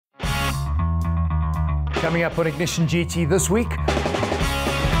Coming up on Ignition GT this week,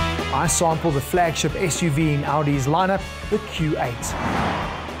 I sample the flagship SUV in Audi's lineup, the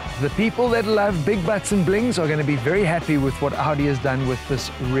Q8. The people that love big butts and blings are going to be very happy with what Audi has done with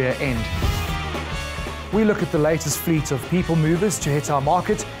this rear end. We look at the latest fleet of people movers to hit our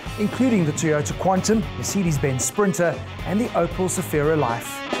market, including the Toyota Quantum, Mercedes-Benz Sprinter, and the Opel Zafira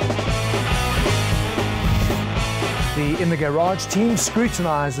Life. The In the Garage team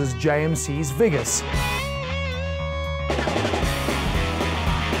scrutinizes JMC's Vigus.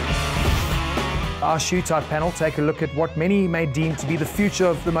 Our Shoe Type panel take a look at what many may deem to be the future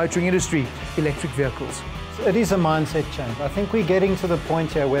of the motoring industry, electric vehicles. It is a mindset change. I think we're getting to the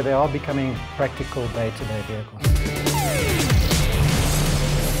point here where they are becoming practical day-to-day vehicles.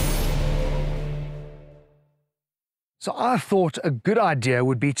 So I thought a good idea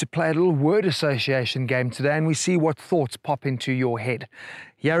would be to play a little word association game today, and we see what thoughts pop into your head.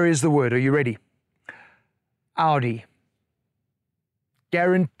 Here is the word. Are you ready? Audi.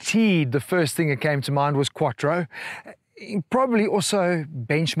 Guaranteed the first thing that came to mind was Quattro. Probably also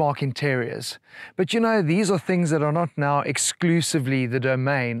benchmark interiors. But you know, these are things that are not now exclusively the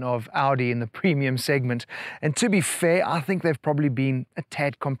domain of Audi in the premium segment. And to be fair, I think they've probably been a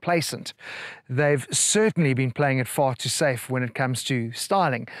tad complacent. They've certainly been playing it far too safe when it comes to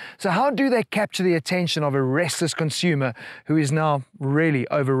styling. So how do they capture the attention of a restless consumer who is now really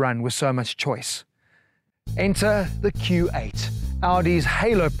overrun with so much choice? Enter the Q8, Audi's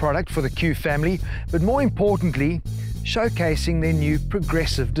halo product for the Q family, but more importantly, showcasing their new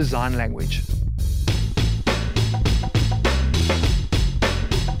progressive design language.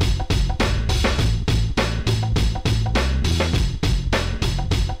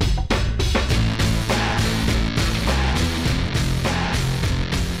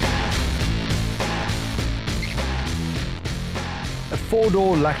 A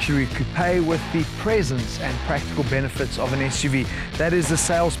four-door luxury coupe with the presence and practical benefits of an SUV. That is the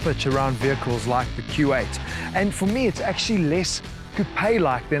sales pitch around vehicles like the Q8. And for me, it's actually less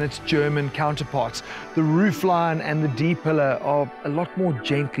coupe-like than its German counterparts. The roofline and the D-pillar are a lot more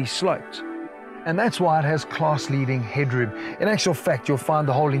gently sloped. And that's why it has class-leading headroom. In actual fact, you'll find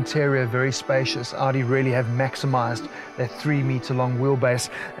the whole interior very spacious. Audi really have maximized that 3-meter-long wheelbase,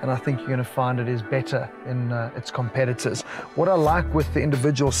 and I think you're going to find it is better than its competitors. What I like with the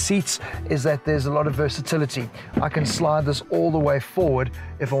individual seats is that there's a lot of versatility. I can slide this all the way forward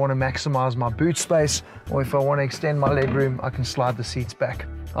if I want to maximize my boot space, or if I want to extend my legroom, I can slide the seats back.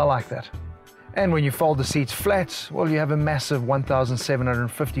 I like that. And when you fold the seats flat, well, you have a massive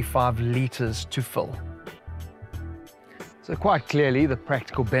 1,755 litres to fill. So quite clearly, the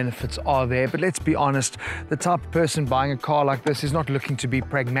practical benefits are there, but let's be honest, the type of person buying a car like this is not looking to be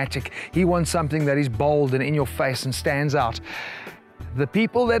pragmatic. He wants something that is bold and in your face and stands out. The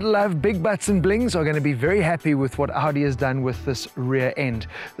people that love big butts and blings are going to be very happy with what Audi has done with this rear end.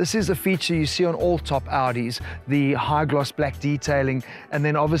 This is a feature you see on all top Audis, the high gloss black detailing, and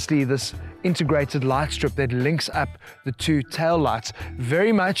then obviously this integrated light strip that links up the two tail lights,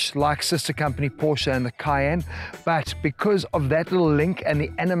 very much like sister company Porsche and the Cayenne, but because of that little link and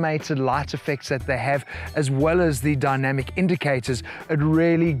the animated light effects that they have, as well as the dynamic indicators, it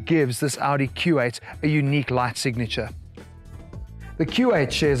really gives this Audi Q8 a unique light signature. The Q8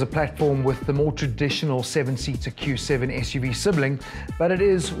 shares a platform with the more traditional 7-seater Q7 SUV sibling, but it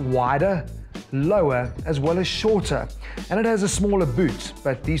is wider, lower, as well as shorter. And it has a smaller boot,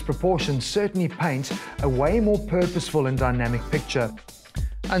 but these proportions certainly paint a way more purposeful and dynamic picture.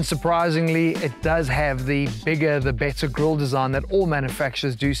 Unsurprisingly, it does have the bigger, the better grille design that all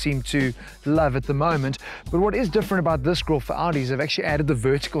manufacturers do seem to love at the moment. But what is different about this grille for Audi is they've actually added the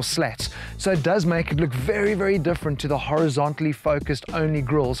vertical slats. So it does make it look very, very different to the horizontally focused only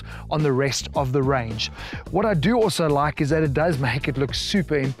grilles on the rest of the range. What I do also like is that it does make it look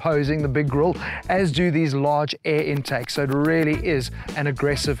super imposing, the big grille, as do these large air intakes. So it really is an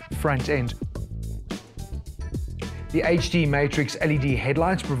aggressive front end. The HD Matrix LED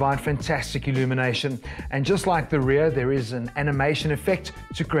headlights provide fantastic illumination, and just like the rear, there is an animation effect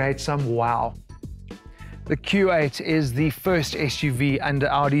to create some wow. The Q8 is the first SUV under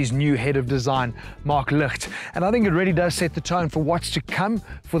Audi's new head of design, Mark Licht, and I think it really does set the tone for what's to come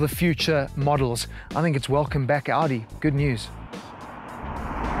for the future models. I think it's welcome back, Audi. Good news.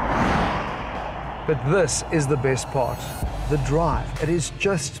 But this is the best part, the drive. It is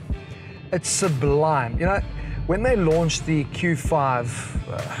just, it's sublime. You know, when they launched the Q5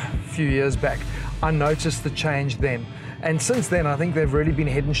 a few years back, I noticed the change then. And since then, I think they've really been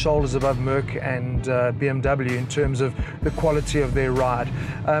head and shoulders above Merc and BMW in terms of the quality of their ride.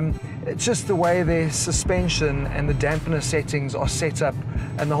 It's just the way their suspension and the dampener settings are set up,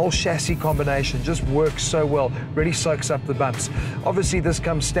 and the whole chassis combination just works so well, really soaks up the bumps. Obviously this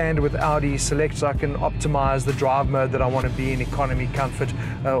comes standard with Audi Select, so I can optimize the drive mode that I want to be in, economy, comfort,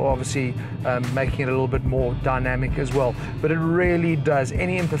 obviously making it a little bit more dynamic as well. But it really does,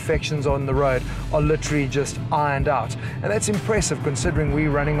 any imperfections on the road are literally just ironed out. And that's impressive considering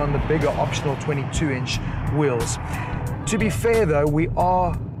we're running on the bigger optional 22-inch wheels. To be fair though, we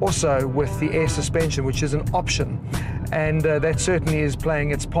are also with the air suspension, which is an option, and that certainly is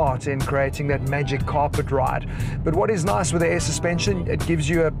playing its part in creating that magic carpet ride. But what is nice with the air suspension, it gives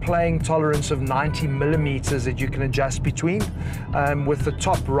you a playing tolerance of 90 millimeters that you can adjust between, with the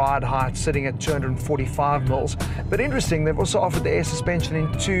top ride height sitting at 245 mils. But interesting, they've also offered the air suspension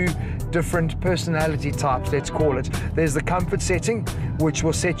in two different personality types, let's call it. There's the comfort setting, which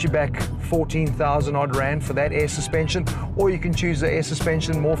will set you back 14,000 odd rand for that air suspension, or you can choose the air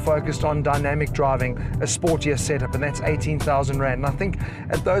suspension more focused on dynamic driving, a sportier setup, and that's 18,000 rand. And I think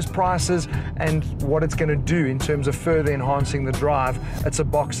at those prices and what it's going to do in terms of further enhancing the drive, it's a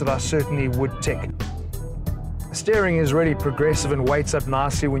box that I certainly would tick. Steering is really progressive and weights up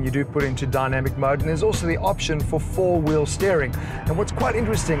nicely when you do put into dynamic mode, and there's also the option for four-wheel steering. And what's quite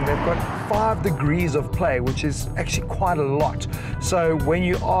interesting, they've got 5 degrees of play, which is actually quite a lot. So when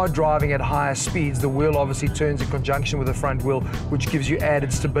you are driving at higher speeds, the wheel obviously turns in conjunction with the front wheel, which gives you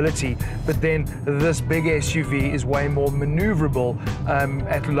added stability. But then this big SUV is way more maneuverable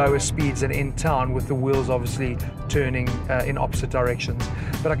at lower speeds and in town, with the wheels obviously turning in opposite directions.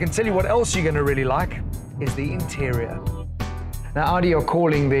 But I can tell you what else you're going to really like is the interior. Now, Audi are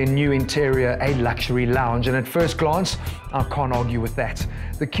calling their new interior a luxury lounge, and at first glance, I can't argue with that.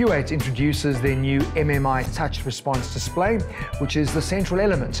 The Q8 introduces their new MMI touch response display, which is the central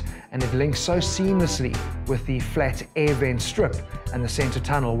element, and it links so seamlessly with the flat air vent strip and the center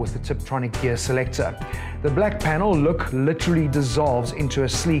tunnel with the Tiptronic gear selector. The black panel look literally dissolves into a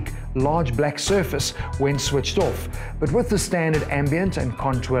sleek, large black surface when switched off. But with the standard ambient and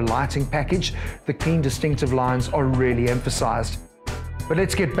contour lighting package, the clean, distinctive lines are really emphasized. But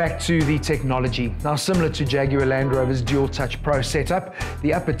let's get back to the technology. Now, similar to Jaguar Land Rover's Dual Touch Pro setup,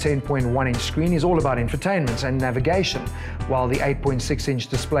 the upper 10.1-inch screen is all about infotainment and navigation, while the 8.6-inch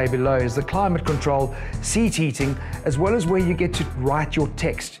display below is the climate control, seat heating, as well as where you get to write your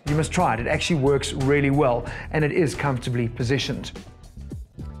text. You must try it. It actually works really well, and it is comfortably positioned.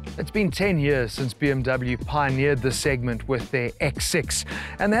 It's been 10 years since BMW pioneered this segment with their X6,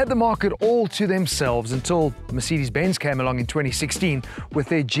 and they had the market all to themselves until Mercedes-Benz came along in 2016 with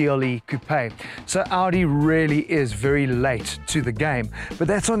their GLE Coupe. So Audi really is very late to the game, but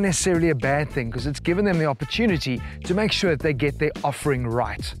that's not necessarily a bad thing, because it's given them the opportunity to make sure that they get their offering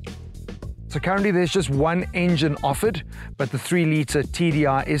right. So currently there's just one engine offered, but the 3-litre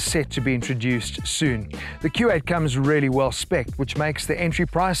TDI is set to be introduced soon. The Q8 comes really well spec'd, which makes the entry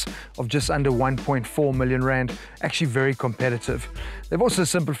price of just under 1.4 million rand actually very competitive. They've also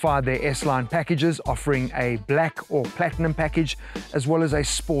simplified their S-Line packages, offering a black or platinum package, as well as a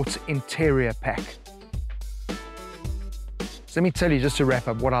sports interior pack. So let me tell you, just to wrap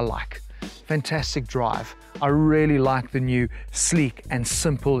up, what I like. Fantastic drive. I really like the new sleek and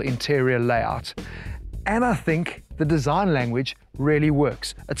simple interior layout. And I think the design language really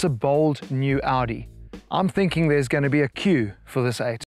works. It's a bold new Audi. I'm thinking there's going to be a queue for this 8.